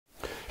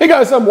Hey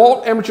guys, I'm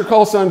Walt, amateur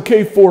call sign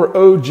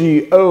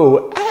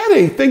K4OGO. I had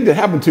a thing that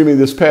happened to me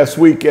this past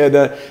week and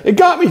it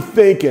got me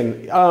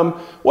thinking.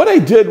 What I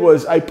did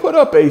was I put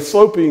up a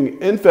sloping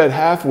end-fed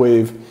half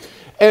wave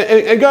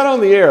and got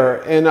on the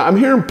air, and I'm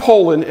here in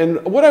Poland,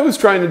 and what I was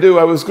trying to do,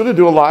 I was going to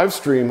do a live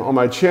stream on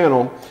my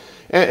channel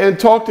and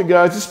talk to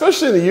guys,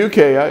 especially in the UK.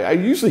 I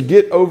usually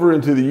get over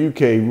into the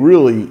UK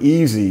really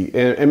easy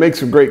and make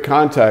some great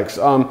contacts.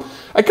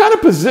 I kind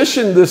of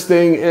positioned this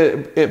thing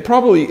it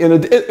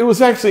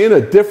was actually in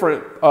a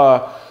different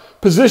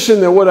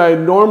position than what I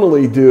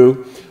normally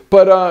do,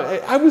 but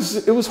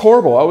it was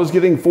horrible. I was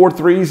getting 4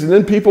 3s, and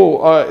then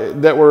people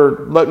that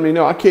were letting me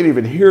know, I can't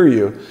even hear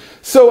you.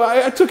 So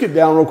I took it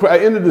down real quick. I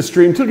ended the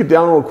stream, took it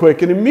down real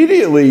quick, and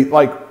immediately,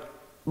 like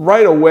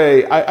right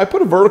away, I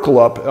put a vertical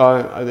up.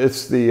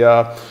 It's the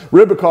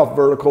Ribikoff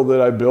vertical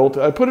that I built.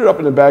 I put it up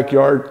in the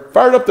backyard,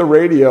 fired up the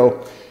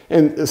radio,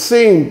 and the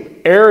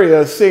same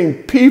area,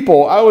 same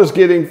people. I was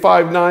getting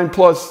 5.9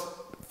 plus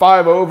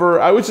 5 over.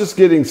 I was just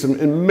getting some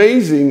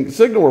amazing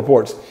signal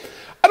reports.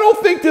 I don't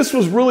think this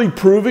was really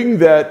proving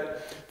that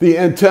the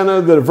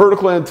antenna, that a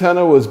vertical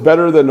antenna was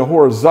better than a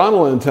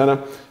horizontal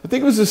antenna. I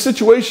think it was the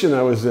situation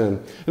I was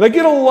in. And I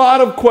get a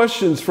lot of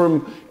questions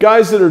from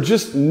guys that are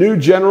just new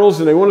generals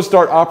and they want to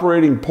start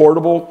operating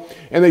portable,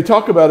 and they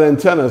talk about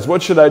antennas.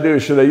 What should I do?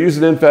 Should I use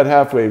an end-fed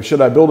half wave?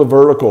 Should I build a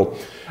vertical?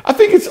 I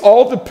think it's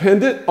all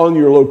dependent on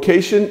your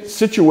location,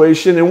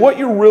 situation, and what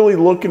you're really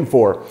looking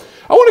for.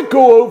 I want to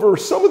go over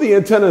some of the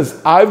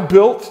antennas I've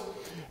built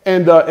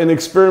and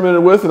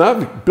experimented with, and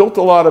I've built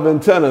a lot of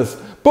antennas,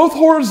 both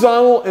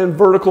horizontal and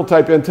vertical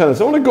type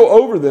antennas. I want to go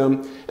over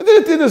them, and then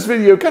at the end of this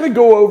video, kind of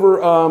go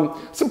over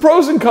some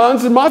pros and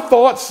cons and my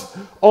thoughts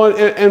on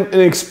and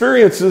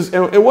experiences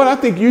and what I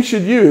think you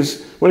should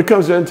use when it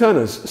comes to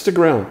antennas. Stick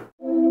around.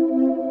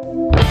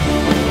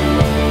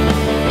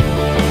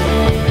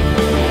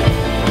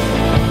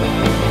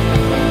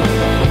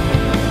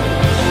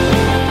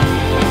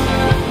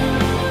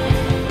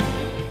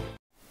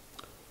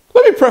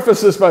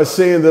 Preface this by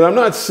saying that I'm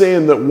not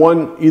saying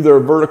that either a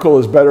vertical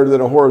is better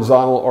than a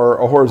horizontal or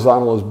a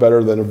horizontal is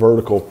better than a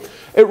vertical.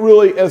 It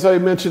really, as I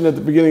mentioned at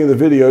the beginning of the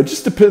video, it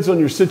just depends on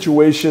your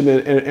situation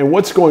and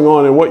what's going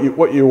on and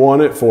what you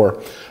want it for.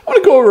 I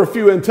want to go over a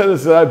few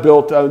antennas that I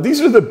built.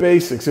 These are the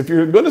basics. If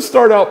you're going to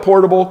start out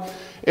portable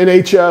in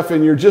HF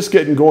and you're just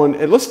getting going,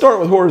 and let's start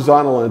with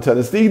horizontal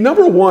antennas. The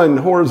number one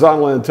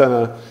horizontal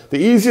antenna, the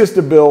easiest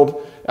to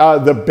build,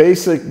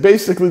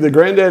 basically the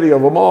granddaddy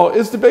of them all,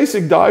 is the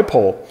basic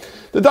dipole.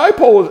 The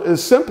dipole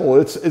is simple.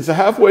 It's a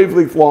half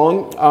wavelength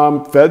long,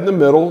 fed in the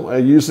middle,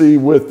 usually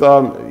with,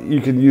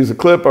 you can use a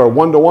clip or a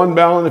 1-to-1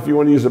 balun if you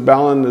want to use a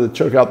balun to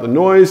choke out the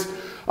noise.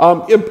 A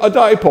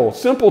dipole,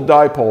 simple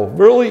dipole,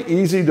 really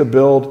easy to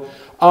build.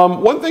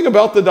 One thing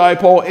about the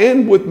dipole,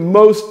 and with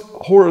most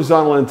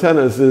horizontal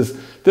antennas, is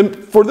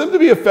for them to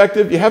be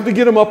effective, you have to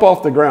get them up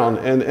off the ground,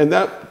 and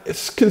that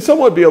can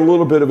somewhat be a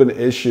little bit of an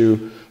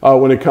issue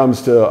when it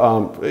comes to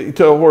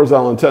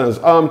horizontal antennas.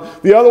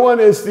 The other one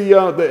is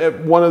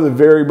one of the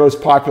very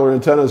most popular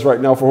antennas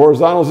right now for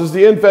horizontals is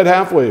the end-fed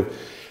half wave.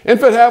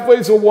 End-fed half wave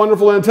is a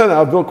wonderful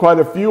antenna. I've built quite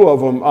a few of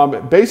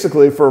them.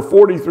 Basically, for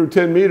 40 through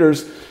 10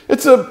 meters,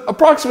 it's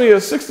approximately a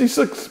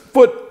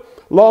 66-foot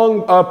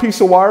long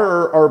piece of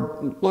wire,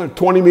 or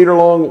 20-meter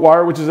long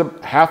wire, which is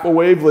half a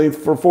wavelength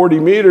for 40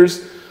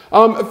 meters.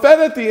 Fed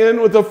at the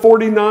end with a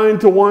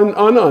 49-to-1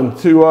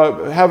 unon to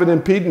have an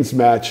impedance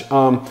match.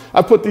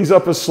 I put these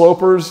up as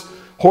slopers,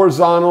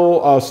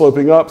 horizontal,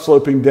 sloping up,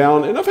 sloping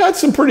down, and I've had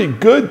some pretty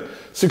good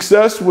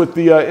success with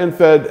the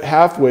end-fed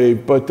half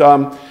wave. But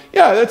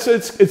yeah,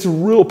 it's a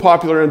real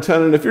popular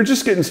antenna, and if you're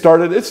just getting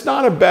started, it's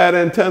not a bad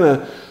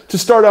antenna to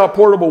start out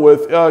portable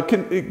with,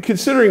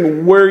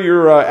 considering where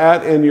you're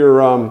at and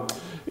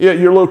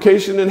your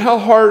location and how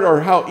hard or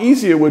how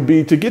easy it would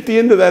be to get the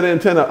end of that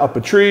antenna up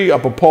a tree,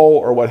 up a pole,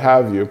 or what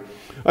have you.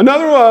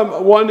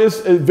 Another one is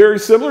very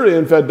similar to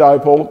end-fed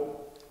dipole,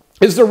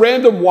 is the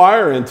random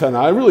wire antenna.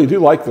 I really do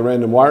like the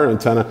random wire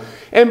antenna.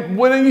 And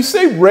when you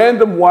say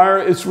random wire,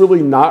 it's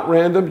really not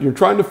random. You're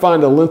trying to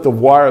find a length of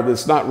wire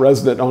that's not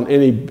resonant on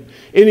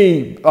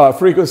any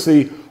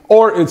frequency,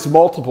 or its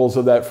multiples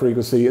of that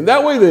frequency. And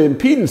that way the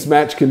impedance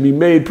match can be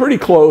made pretty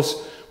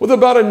close with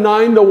about a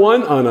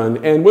 9-to-1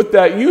 unon. And with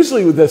that,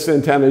 usually with this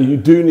antenna, you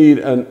do need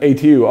an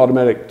ATU,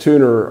 automatic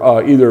tuner,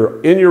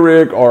 either in your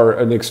rig or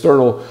an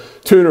external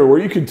tuner where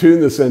you can tune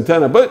this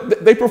antenna.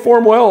 But they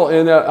perform well,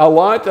 and a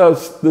lot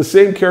of the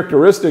same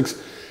characteristics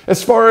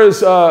as far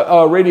as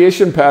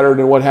radiation pattern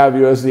and what have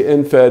you as the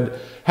end-fed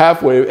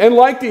half wave. And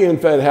like the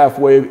end-fed half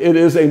wave, it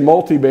is a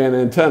multi-band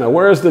antenna,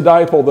 whereas the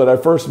dipole that I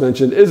first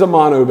mentioned is a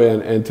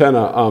monoband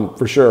antenna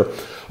for sure.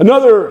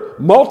 Another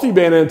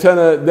multi-band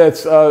antenna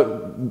that's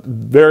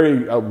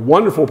very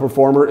wonderful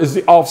performer is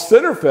the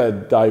off-center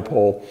fed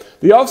dipole.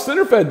 The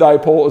off-center fed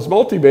dipole is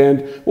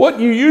multi-band. What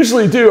you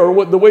usually do,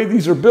 or the way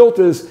these are built,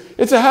 is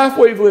it's a half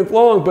wavelength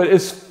long, but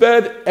it's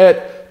fed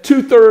at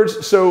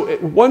 2/3, so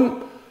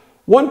one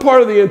one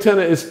part of the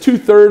antenna is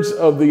 2/3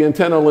 of the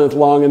antenna length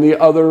long and the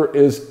other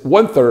is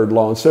 1/3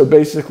 long. So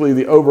basically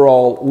the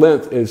overall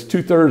length is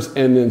 2/3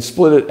 and then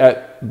split it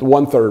at the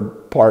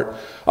 1/3 part.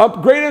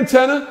 Great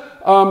antenna.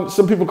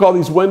 Some people call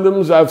these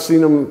Wyndhams. I've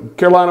seen them,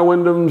 Carolina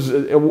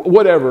Wyndhams,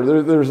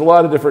 whatever. There's a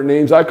lot of different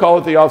names. I call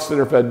it the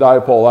off-center fed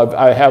dipole.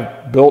 I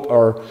have built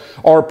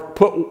or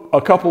put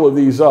a couple of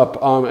these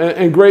up,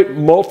 and great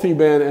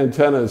multi-band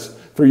antennas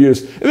for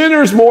use. And then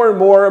there's more and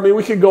more. I mean,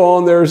 we could go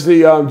on. There's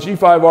the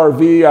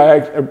G5RV.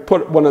 I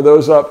put one of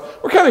those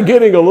up. We're kind of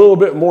getting a little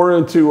bit more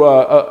into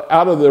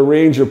out of the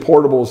range of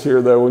portables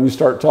here, though. When you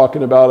start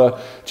talking about a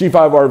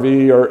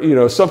G5RV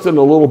or something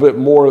a little bit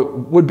more,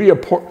 would be a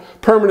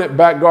permanent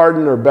back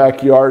garden or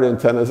backyard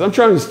antennas. I'm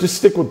trying to just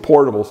stick with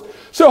portables.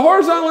 So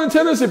horizontal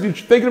antennas, if you're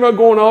thinking about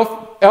going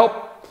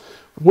out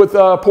with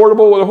a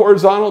portable with a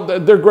horizontal,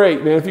 they're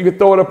great, man. If you could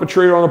throw it up a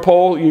tree or on a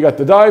pole, you got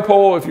the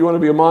dipole. If you want to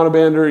be a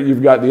monobander,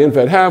 you've got the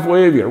end-fed half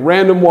wave, you got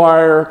random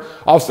wire,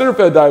 off-center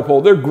fed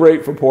dipole. They're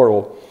great for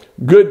portable.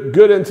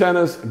 Good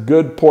antennas,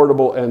 good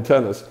portable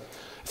antennas.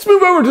 Let's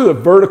move over to the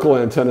vertical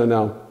antenna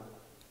now.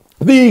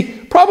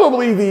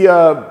 Probably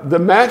the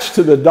match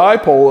to the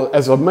dipole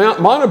as a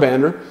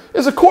monobander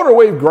is a quarter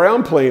wave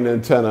ground plane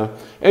antenna.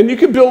 And you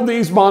can build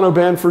these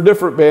monoband for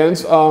different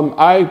bands.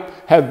 I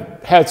have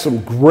had some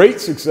great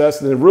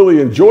success and have really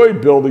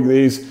enjoyed building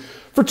these.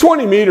 For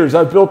 20 meters,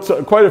 I've built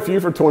quite a few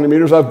for 20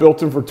 meters. I've built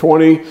them for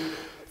 20,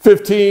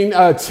 15,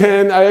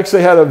 10. I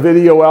actually had a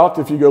video out,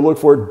 if you go look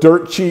for it,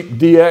 Dirt Cheap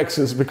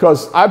DXs,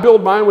 because I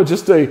build mine with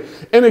just a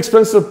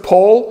inexpensive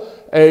pole,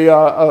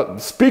 a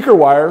speaker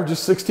wire,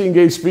 just 16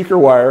 gauge speaker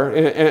wire,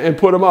 and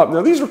put them up.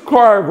 Now these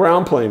require a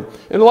ground plane,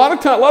 and a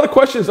lot of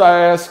questions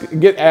I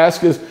get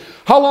asked is,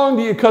 how long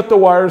do you cut the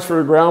wires for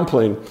a ground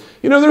plane?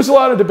 There's a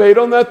lot of debate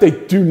on that. They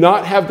do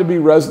not have to be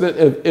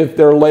resonant if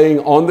they're laying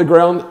on the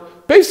ground.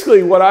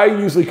 Basically, what I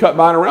usually cut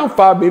mine around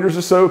 5 meters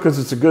or so, because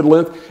it's a good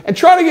length, and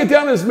try to get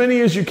down as many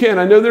as you can.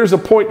 I know there's a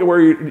point to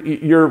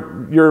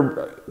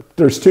where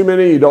there's too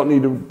many, you don't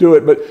need to do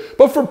it,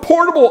 but for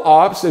portable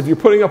ops, if you're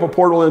putting up a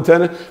portable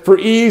antenna, for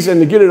ease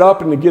and to get it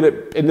up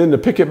and then to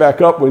pick it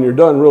back up when you're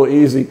done real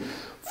easy,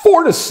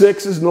 4 to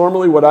 6 is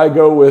normally what I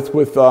go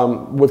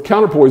with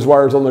counterpoise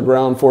wires on the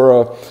ground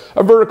for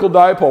a vertical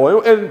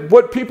dipole. And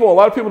what a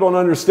lot of people don't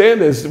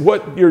understand is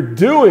what you're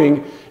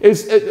doing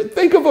is,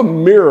 think of a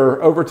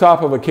mirror over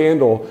top of a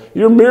candle.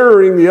 You're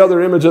mirroring the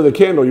other image of the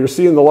candle. You're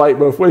seeing the light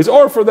both ways.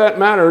 Or for that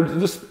matter,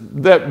 just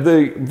that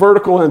the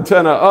vertical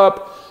antenna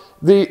up,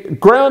 the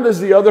ground is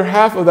the other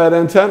half of that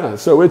antenna.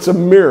 So it's a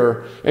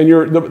mirror, and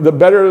the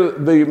better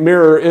the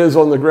mirror is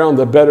on the ground,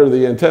 the better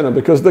the antenna,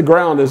 because the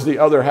ground is the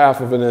other half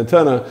of an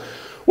antenna.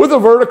 With a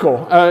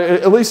vertical,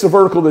 at least a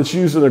vertical that's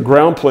used in a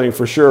ground plane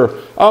for sure.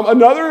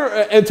 Another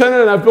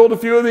antenna, and I've built a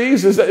few of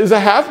these, is a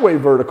halfway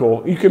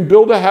vertical. You can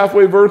build a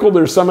halfway vertical.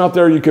 There's some out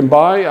there you can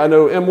buy. I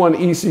know M1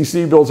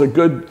 ECC builds a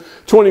good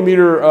 20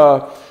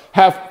 meter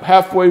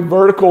halfway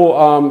vertical,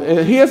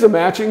 and he has a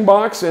matching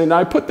box, and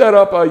I put that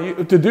up.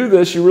 To do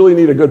this, you really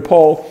need a good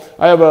pole.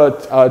 I have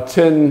a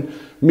 10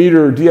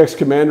 meter DX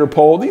Commander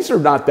pole. These are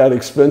not that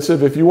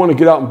expensive. If you want to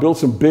get out and build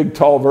some big,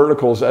 tall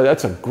verticals,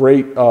 that's a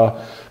great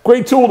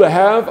tool to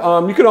have.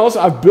 You can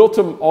also, I've built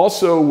them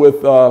also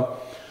with a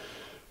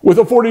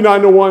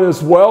 49-to-1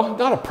 as well.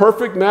 Not a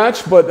perfect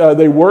match, but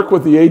they work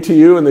with the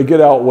ATU and they get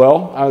out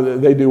well.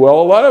 They do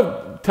well. A lot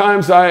of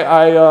times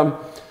I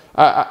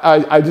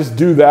just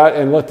do that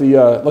and let the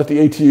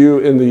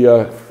ATU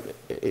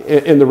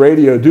in the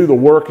radio do the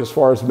work as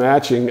far as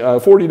matching.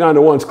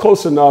 49-to-1 is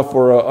close enough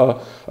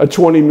for a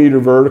 20 meter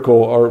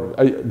vertical,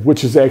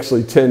 which is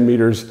actually 10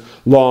 meters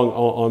long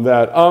on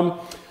that.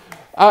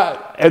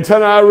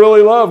 Antenna I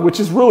really love, which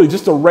is really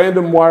just a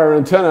random wire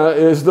antenna,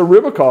 is the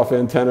Ribicoff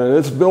antenna, and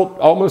it's built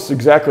almost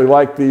exactly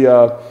like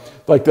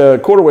the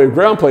quarter wave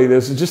ground plane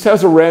is. It just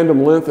has a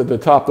random length at the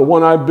top. The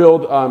one I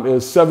build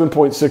is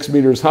 7.6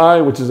 meters high,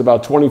 which is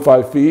about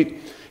 25 feet.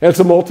 And it's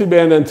a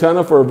multi-band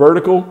antenna for a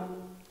vertical.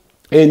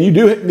 And you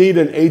do need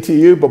an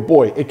ATU, but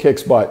boy, it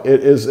kicks butt.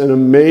 It is an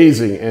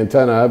amazing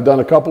antenna. I've done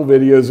a couple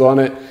videos on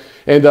it,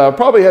 and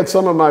probably had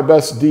some of my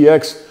best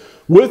DX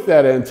with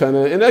that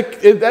antenna. And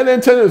that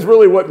antenna is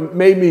really what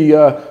made me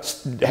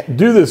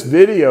do this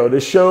video, to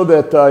show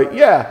that,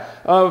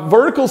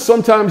 verticals,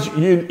 sometimes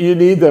you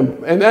need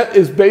them. And that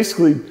is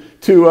basically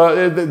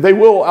they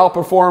will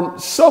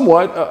outperform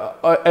somewhat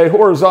a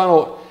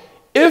horizontal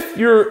if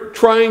you're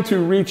trying to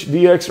reach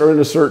DX or in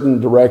a certain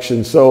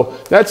direction. So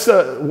that's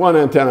one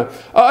antenna.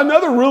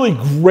 Another really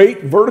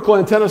great vertical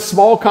antenna,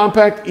 small,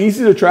 compact,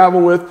 easy to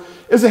travel with,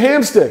 is a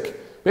ham stick.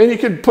 Man, you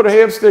could put a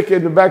ham stick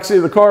in the backseat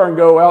of the car and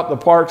go out in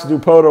the parks, do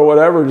poto or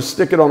whatever, just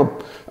stick it on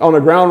a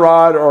ground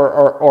rod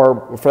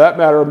or for that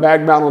matter, a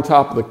mag mount on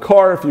top of the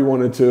car if you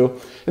wanted to.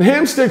 And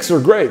ham sticks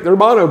are great. They're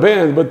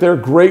monoband, but they're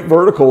great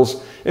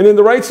verticals. And in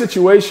the right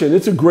situation,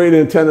 it's a great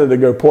antenna to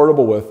go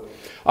portable with.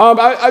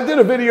 I did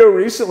a video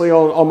recently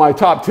on my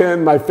top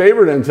 10, my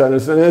favorite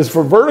antennas, and as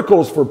for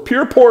verticals, for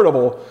pure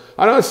portable,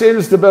 I'm not saying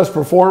it's the best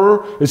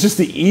performer, it's just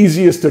the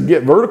easiest to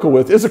get vertical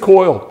with, is a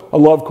coil. I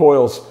love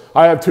coils.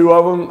 I have two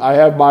of them. I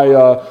have my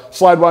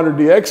Sidewinder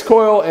DX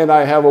coil and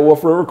I have a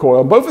Wolf River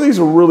coil. Both of these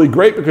are really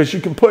great because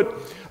you can put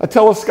a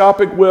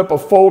telescopic whip, a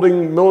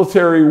folding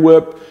military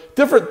whip,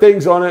 different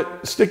things on it,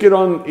 stick it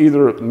on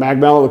either mag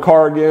mount of the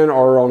car again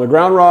or on a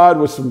ground rod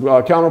with some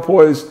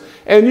counterpoise,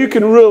 and you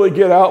can really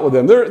get out with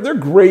them. They're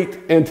great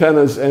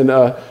antennas and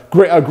a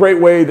great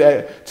way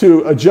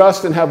to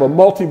adjust and have a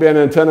multi-band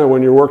antenna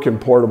when you're working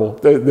portable.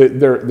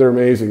 They're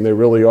amazing, they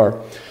really are.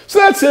 So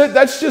that's it,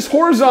 that's just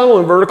horizontal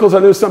and verticals. I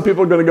know some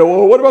people are gonna go,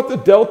 well, what about the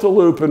Delta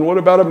loop and what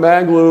about a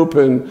mag loop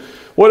and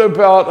what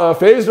about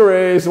phased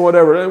arrays and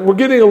whatever. And we're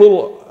getting a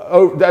little,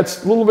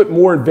 that's a little bit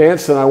more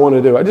advanced than I want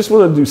to do. I just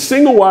want to do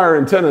single wire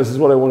antennas is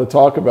what I want to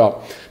talk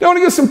about. Now I want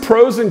to get some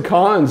pros and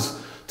cons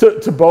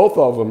to both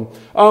of them.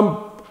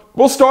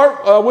 We'll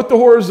start with the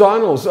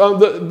horizontals.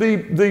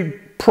 The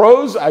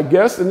pros, I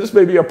guess, and this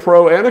may be a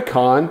pro and a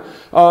con.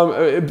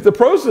 The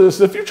pros of this,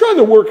 if you're trying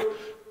to work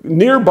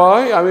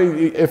nearby, I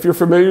mean, if you're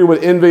familiar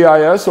with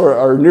NVIS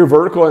or near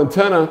vertical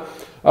antenna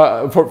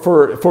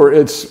for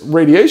its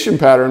radiation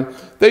pattern,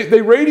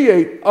 they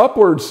radiate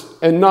upwards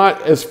and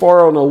not as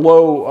far on a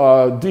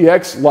low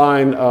DX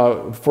line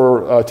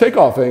for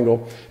takeoff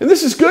angle. And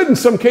this is good in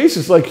some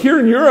cases. Like here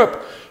in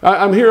Europe,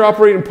 I'm here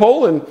operating in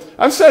Poland.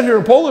 I've sat here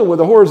in Poland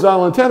with a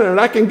horizontal antenna and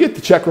I can get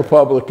the Czech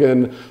Republic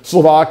and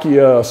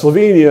Slovakia,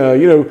 Slovenia,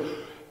 you know,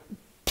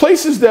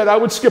 places that I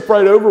would skip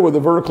right over with a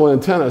vertical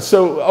antenna.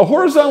 So a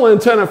horizontal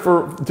antenna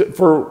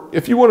for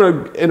if you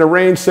want to, in a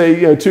range, say,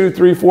 you know, 200,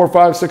 300, 400,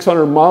 500,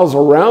 600 miles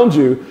around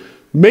you,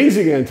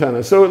 amazing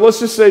antenna. So let's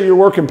just say you're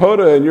working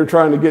POTA and you're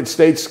trying to get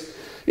states,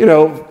 you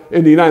know,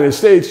 in the United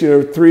States, you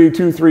know,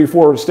 2, 3,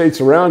 4 states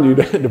around you,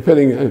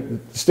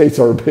 depending, states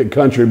are a big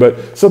country,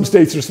 but some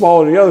states are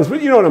smaller than the others.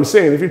 But you know what I'm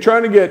saying. If you're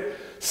trying to get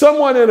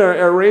someone in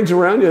a range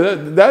around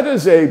you, that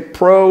is a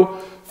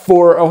pro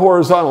for a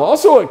horizontal.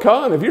 Also a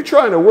con, if you're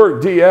trying to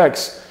work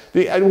DX,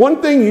 and one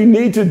thing you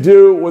need to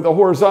do with a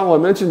horizontal, I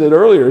mentioned it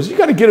earlier, is you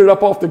got to get it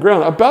up off the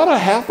ground, about a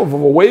half of a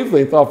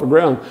wavelength off the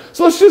ground.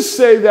 So let's just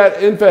say that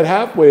InFET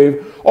half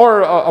wave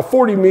or a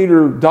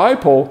 40-meter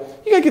dipole,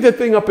 you got to get that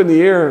thing up in the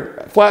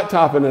air, flat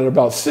topping at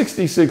about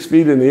 66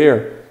 feet in the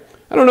air.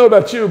 I don't know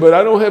about you, but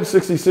I don't have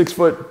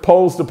 66-foot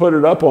poles to put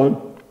it up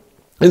on.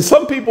 And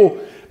some people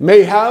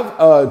may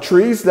have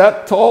trees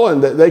that tall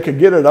and that they could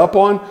get it up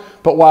on,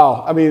 but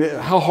wow, I mean,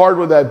 how hard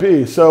would that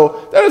be?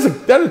 So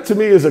that to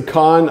me is a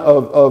con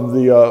of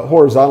the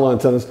horizontal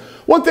antennas.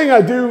 One thing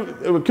I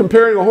do,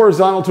 comparing a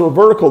horizontal to a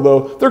vertical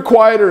though, they're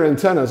quieter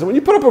antennas. And when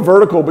you put up a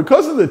vertical,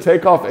 because of the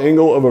takeoff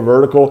angle of a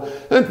vertical,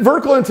 and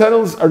vertical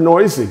antennas are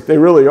noisy, they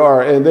really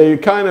are, and they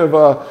kind of,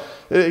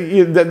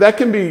 that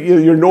can be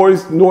your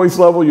noise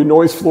level, your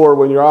noise floor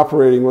when you're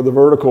operating with a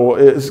vertical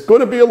is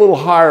going to be a little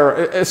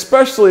higher,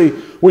 especially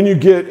when you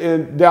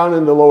get down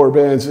into lower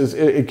bands.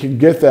 It can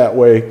get that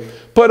way.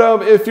 But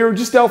if you're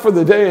just out for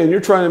the day and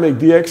you're trying to make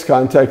DX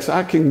contacts,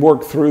 I can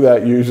work through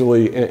that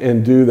usually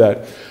and do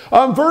that.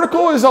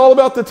 Vertical is all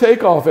about the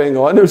takeoff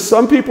angle. I know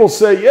some people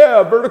say,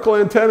 yeah, a vertical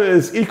antenna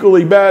is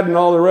equally bad in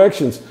all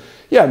directions.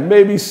 Yeah,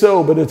 maybe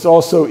so, but it's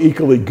also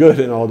equally good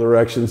in all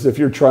directions if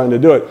you're trying to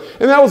do it.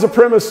 And that was the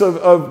premise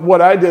of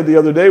what I did the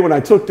other day when I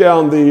took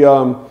down the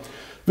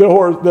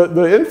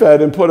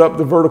InFET and put up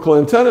the vertical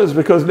antennas,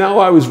 because now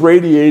I was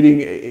radiating,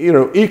 you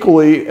know,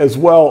 equally as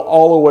well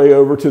all the way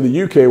over to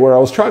the UK where I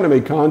was trying to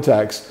make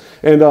contacts.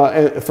 And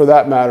for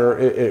that matter,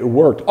 it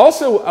worked.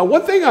 Also,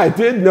 one thing I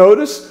did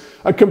notice,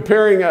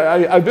 comparing,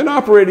 I've been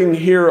operating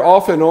here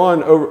off and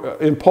on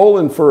in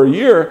Poland for a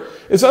year,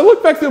 is I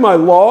look back through my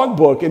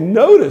logbook and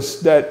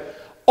noticed that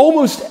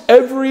almost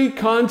every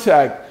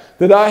contact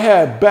that I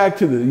had back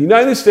to the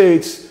United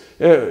States,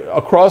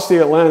 across the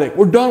Atlantic,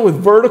 were done with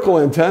vertical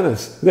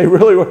antennas. They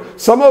really were.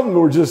 Some of them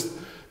were just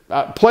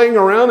playing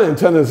around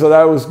antennas that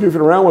I was goofing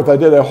around with. I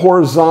did a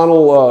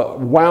horizontal,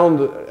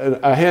 wound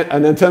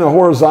an antenna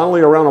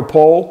horizontally around a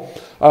pole.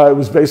 It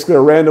was basically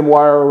a random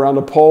wire around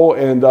a pole,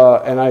 and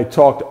I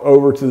talked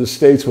over to the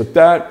States with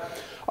that.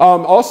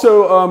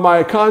 Also,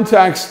 my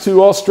contacts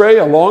to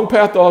Australia, long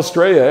path to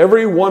Australia,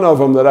 every one of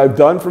them that I've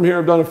done from here,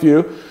 I've done a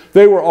few,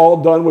 they were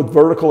all done with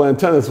vertical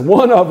antennas.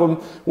 One of them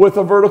with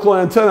a vertical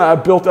antenna I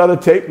built out of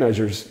tape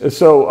measures.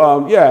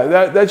 So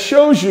yeah, that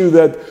shows you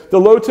that the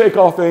low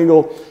takeoff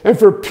angle, and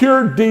for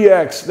pure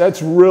DX,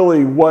 that's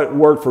really what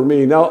worked for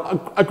me. Now,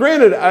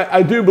 granted,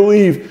 I do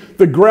believe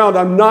the ground,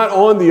 I'm not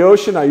on the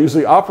ocean. I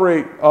usually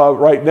operate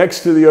right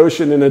next to the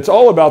ocean, and it's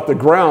all about the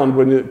ground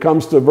when it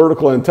comes to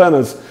vertical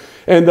antennas.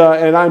 And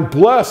I'm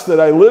blessed that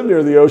I live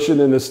near the ocean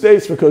in the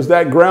States, because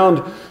that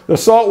ground, the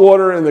salt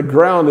water in the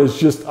ground is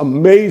just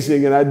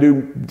amazing, and I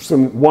do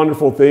some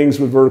wonderful things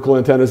with vertical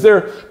antennas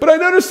there. But I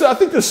noticed, I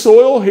think the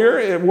soil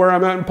here where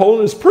I'm at in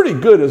Poland is pretty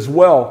good as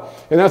well.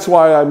 And that's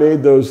why I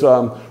made those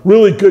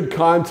really good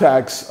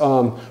contacts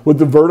with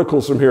the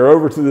verticals from here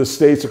over to the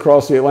States,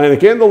 across the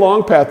Atlantic, and the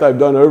long path I've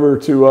done over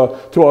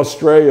to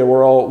Australia,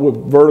 where all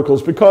with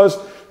verticals, because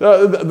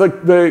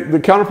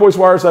the counterpoise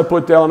wires I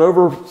put down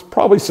over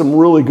probably some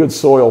really good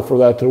soil for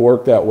that to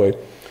work that way.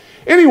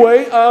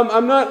 Anyway,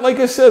 I'm not, like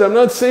I said, I'm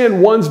not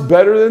saying one's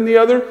better than the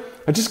other.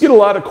 I just get a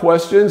lot of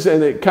questions,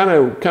 and it kind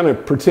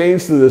of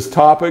pertains to this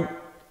topic.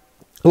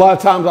 A lot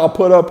of times I'll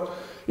put up,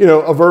 you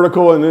know, a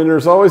vertical, and then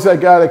there's always that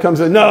guy that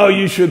comes in, no,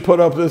 you should put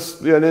up this,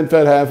 an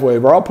end-fed half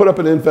wave. Or I'll put up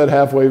an end-fed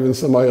half wave, and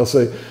somebody will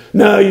say,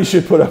 no, you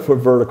should put up a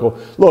vertical.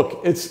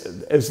 Look, it's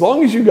as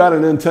long as you got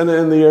an antenna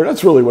in the air,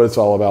 that's really what it's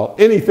all about.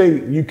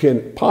 Anything you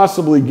can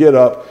possibly get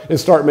up and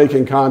start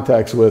making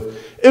contacts with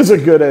is a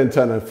good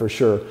antenna for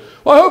sure.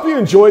 Well, I hope you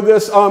enjoyed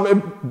this.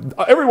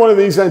 Every one of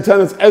these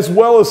antennas, as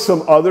well as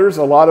some others,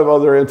 a lot of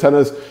other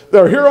antennas,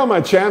 they're here on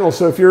my channel.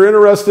 So if you're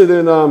interested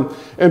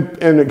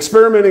in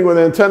experimenting with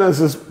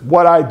antennas, is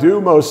what I do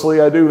mostly.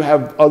 I do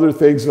have other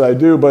things that I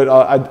do, but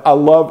I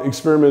love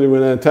experimenting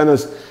with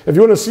antennas. If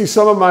you want to see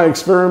some of my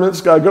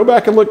experiments, go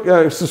back and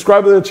look,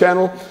 subscribe to the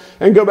channel,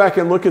 and go back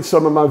and look at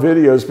some of my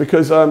videos,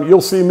 because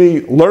you'll see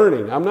me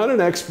learning. I'm not an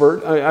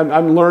expert,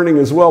 I'm learning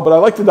as well, but I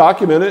like to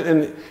document it,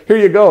 and here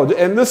you go.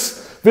 And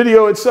this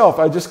video itself,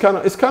 it's kind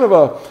of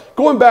a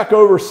going back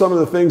over some of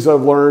the things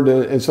I've learned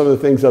and some of the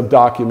things I've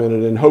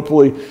documented, and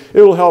hopefully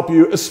it'll help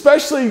you,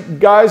 especially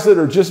guys that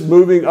are just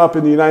moving up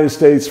in the United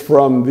States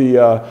from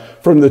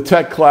the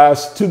tech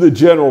class to the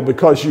general,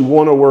 because you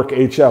want to work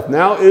HF.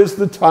 Now is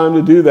the time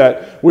to do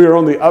that. We are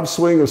on the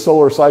upswing of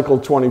solar cycle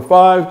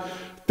 25.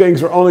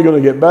 Things are only going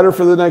to get better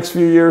for the next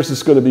few years.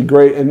 It's going to be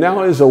great. And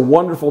now is a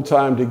wonderful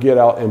time to get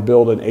out and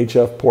build an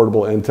HF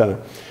portable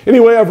antenna.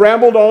 Anyway, I've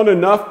rambled on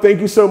enough.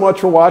 Thank you so much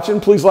for watching.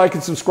 Please like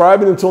and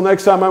subscribe. And until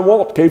next time, I'm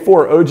Walt,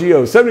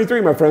 K4OGO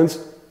 73, my friends.